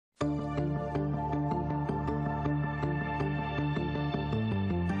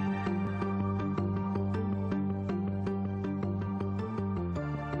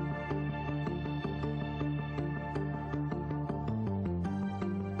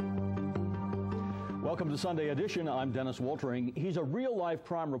Welcome to Sunday Edition. I'm Dennis Waltering. He's a real-life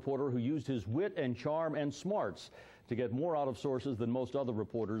crime reporter who used his wit and charm and smarts to get more out of sources than most other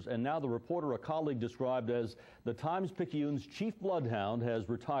reporters. And now the reporter a colleague described as the Times-Picayune's chief bloodhound has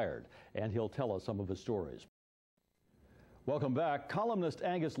retired, and he'll tell us some of his stories. Welcome back. Columnist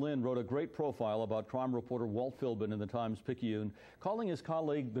Angus Lynn wrote a great profile about crime reporter Walt Philbin in the Times-Picayune, calling his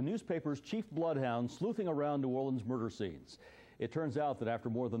colleague the newspaper's chief bloodhound sleuthing around New Orleans murder scenes. It turns out that after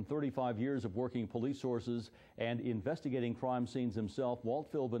more than 35 years of working police sources and investigating crime scenes himself,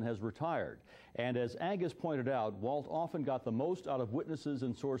 Walt Philbin has retired. And as Angus pointed out, Walt often got the most out of witnesses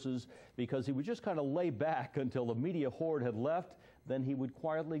and sources because he would just kind of lay back until the media horde had left. Then he would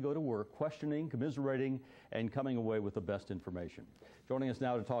quietly go to work, questioning, commiserating, and coming away with the best information. Joining us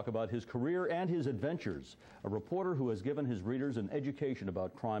now to talk about his career and his adventures, a reporter who has given his readers an education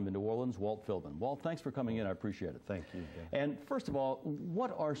about crime in New Orleans, Walt Philbin. Walt, thanks for coming in. I appreciate it. Thank you. And first of all,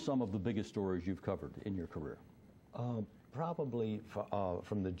 what are some of the biggest stories you've covered in your career? Probably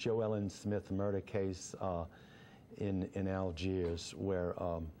from the Joellen Smith murder case in Algiers, where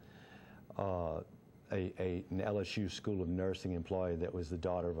an LSU School of Nursing employee that was the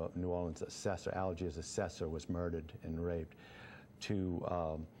daughter of a New Orleans assessor, Algiers assessor, was murdered and raped, to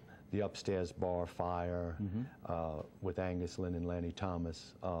the upstairs bar fire with Angus Lynn and Lanny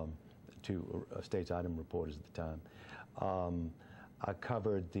Thomas, two States Item reporters at the time. I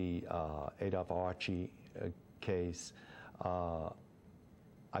covered the Adolph Archie case.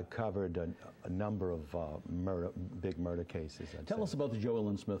 I covered a number of big murder cases. Tell us about the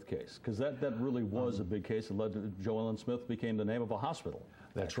Joellen Smith case, because that really was a big case. It led to Joellen Smith became the name of a hospital.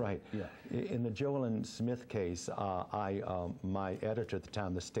 That's right. Yeah. In the Joellen Smith case, my editor at the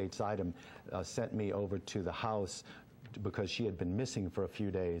time, the States Item, sent me over to the house because she had been missing for a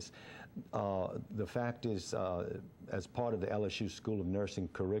few days. The fact is, as part of the LSU School of Nursing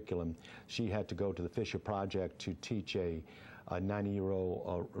curriculum, she had to go to the Fisher Project to teach a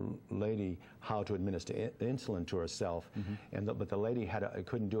 90-year-old lady how to administer insulin to herself, but the lady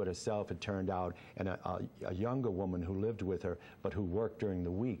couldn't do it herself, it turned out, and a younger woman who lived with her but who worked during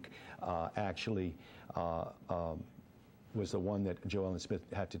the week actually was the one that Joellen Smith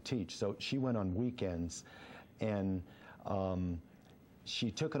had to teach. So she went on weekends, and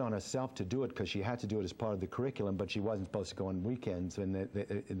she took it on herself to do it because she had to do it as part of the curriculum, but she wasn't supposed to go on weekends. And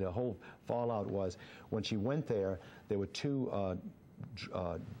the whole fallout was, when she went there, there were two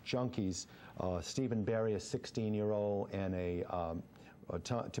junkies, Stephen Berry, a 16-year-old, and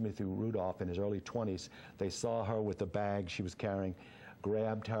Timothy Rudolph in his early 20s. They saw her with the bag she was carrying,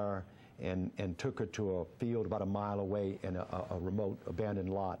 grabbed her, and took her to a field about a mile away in a remote abandoned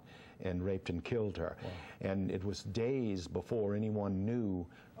lot, and raped and killed her. Wow. And it was days before anyone knew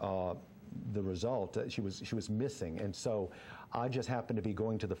the result. She was missing, and so I just happened to be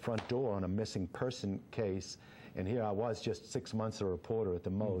going to the front door on a missing person case, and here I was, just 6 months a reporter at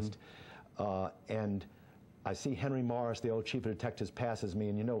the most, and I see Henry Morris, the old chief of detectives, passes me,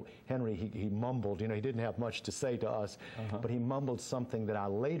 and you know, Henry, he mumbled, you know, he didn't have much to say to us, but he mumbled something that I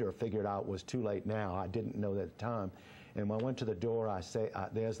later figured out was too late now. I didn't know that at the time. And when I went to the door, I say,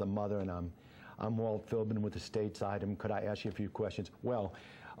 there's the mother, and I'm Walt Philbin with the States Item. Could I ask you a few questions? Well,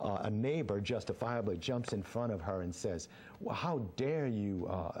 a neighbor justifiably jumps in front of her and says, well, how dare you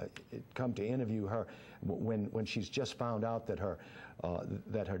come to interview her when she's just found out that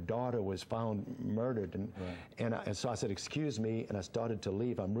her daughter was found murdered. And so I said, excuse me, and I started to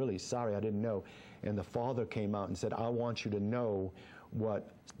leave. I'm really sorry, I didn't know. And the father came out and said, I want you to know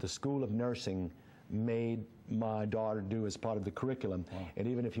what the School of Nursing made my daughter do as part of the curriculum. Wow. And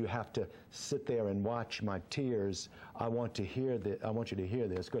even if you have to sit there and watch my tears, I want you to hear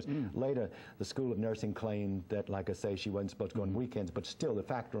this. Because later, the School of Nursing claimed that, like I say, she wasn't supposed to go on weekends, but still, the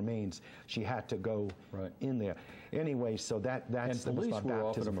fact remains she had to go in there. Anyway, so that's and police were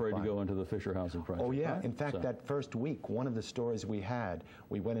often afraid to go into the Fisher Housing Project. Oh yeah, in fact, that first week, one of the stories we had,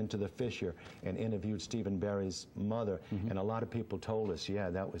 we went into the Fisher and interviewed Stephen Berry's mother, and a lot of people told us, yeah,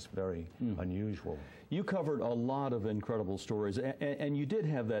 that was very unusual. You covered a lot of incredible stories, and you did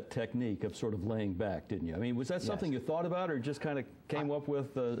have that technique of sort of laying back, didn't you? I mean, was that something you thought about, or just kind of came up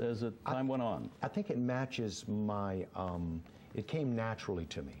with as time went on? I think it matches my, it came naturally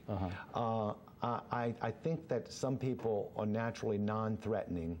to me. I think that some people are naturally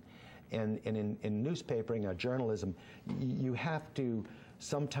non-threatening, and in newspapering or journalism, you have to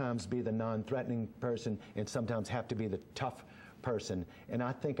sometimes be the non-threatening person and sometimes have to be the tough person, and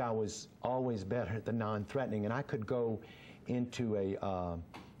I think I was always better at the non-threatening, and I could go into a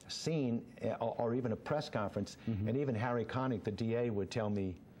scene or even a press conference, and even Harry Connick, the DA, would tell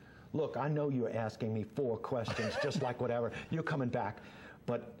me, look, I know you're asking me 4 questions, just like whatever, you're coming back,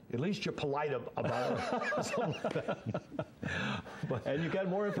 but at least you're polite about it. And you got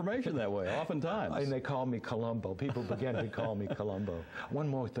more information that way, oftentimes. And they call me Columbo. People began to call me Columbo. One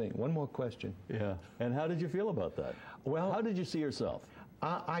more thing, one more question. Yeah. And how did you feel about that? Well, how did you see yourself?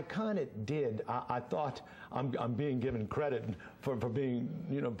 I kind of did. I thought I'm being given credit for being,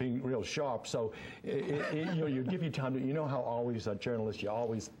 being real sharp. So, you give you time to, how always a journalist, you're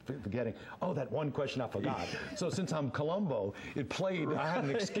always forgetting, oh, that one question I forgot. So since I'm Columbo, it played, I had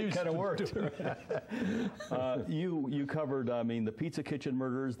an excuse. It kind of worked. You covered, the Pizza Kitchen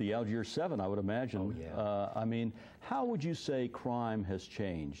murders, the Algiers 7, I would imagine. Oh, yeah. How would you say crime has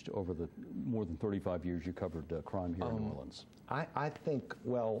changed over the more than 35 years you covered crime here in New Orleans? I think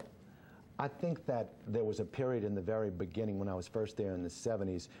that there was a period in the very beginning when I was first there in the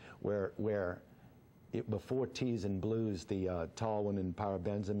 70s where before Teas and Blues, the toluene and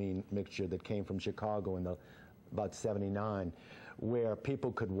pyrobenzamine mixture that came from Chicago in about 79, where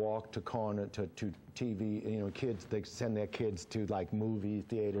people could walk to corner to TV, kids, they send their kids to like movie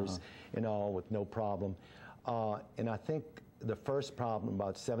theaters and all with no problem. And I think the first problem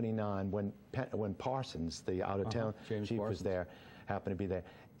about 79 when Parsons, the out-of-town chief, was there, happened to be there.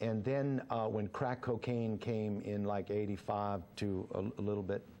 And then when crack cocaine came in like 85 to a little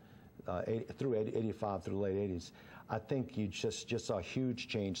bit, through 85 through the late 80s, I think you just saw a huge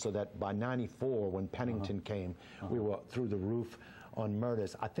change, so that by 94, when Pennington came, we were through the roof on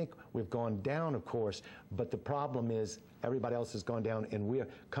murders. I think we've gone down, of course, but the problem is everybody else has gone down, and we're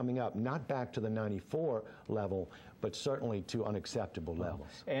coming up, not back to the 94 level, but certainly to unacceptable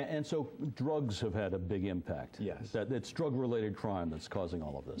levels. And so drugs have had a big impact. Yes. It's drug-related crime that's causing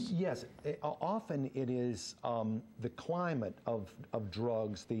all of this. Yes. Often it is the climate of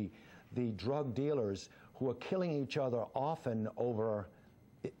drugs, the drug dealers who are killing each other often over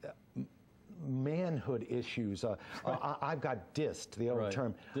manhood issues. I've got dissed, the old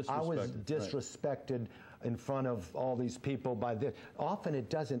term. I was disrespected in front of all these people by this. Often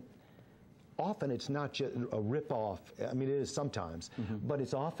it's not just a rip-off. I mean, it is sometimes, but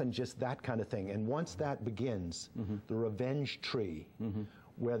it's often just that kind of thing. And once that begins, the revenge tree,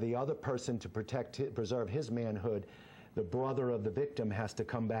 where the other person, to preserve his manhood, the brother of the victim has to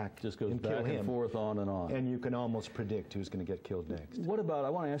come back just goes and back kill him. And forth, on and on. And you can almost predict who's going to get killed next. What about, I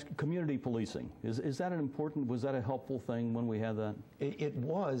want to ask, community policing? Is that was that a helpful thing when we had that? It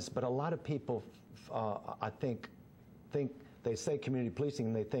was, but a lot of people, I think they say community policing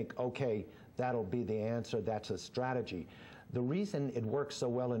and they think, okay, that'll be the answer, that's a strategy. The reason it worked so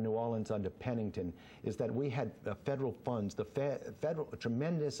well in New Orleans under Pennington is that we had federal funds, a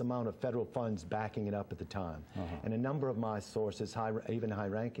tremendous amount of federal funds backing it up at the time. And a number of my sources, even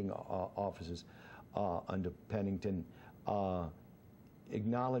high-ranking officers under Pennington,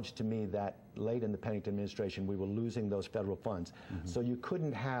 acknowledged to me that late in the Pennington administration we were losing those federal funds. So you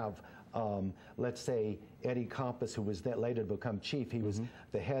couldn't have, let's say, Eddie Compass, who was later to become chief, he was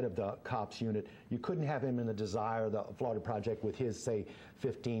the head of the cops unit. You couldn't have him in the Desire, the Florida Project, with his, say,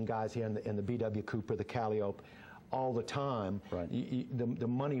 15 guys here in the B.W. Cooper, the Calliope, all the time. Right. The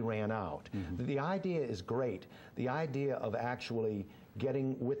money ran out. The idea is great. The idea of actually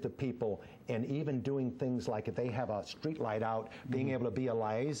getting with the people and even doing things like if they have a street light out, being able to be a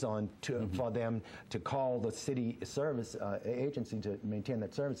liaison for them to call the city service agency to maintain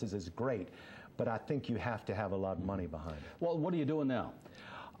that services is great. But I think you have to have a lot of money behind it. Well, what are you doing now?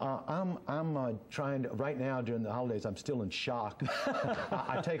 I'm trying to, right now during the holidays, I'm still in shock.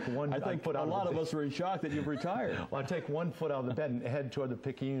 I take one foot out of the bed. A lot of us are in shock that you've retired. Well, I take 1 foot out of the bed and head toward the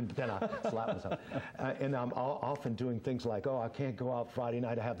Picayune, but then I slap myself. And I'm often doing things like, oh, I can't go out Friday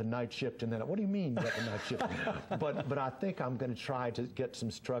night, I have the night shift, and then, what do you mean you have the night shift? But I think I'm going to try to get some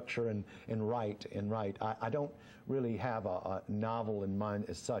structure and write. I don't really have a novel in mind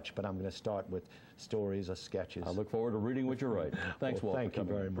as such, but I'm going to start with stories or sketches. I look forward to reading what you write. Thanks, Walt. Thank you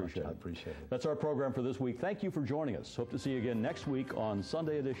very much. I appreciate it. That's our program for this week. Thank you for joining us. Hope to see you again next week on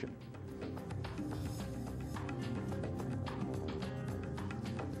Sunday Edition.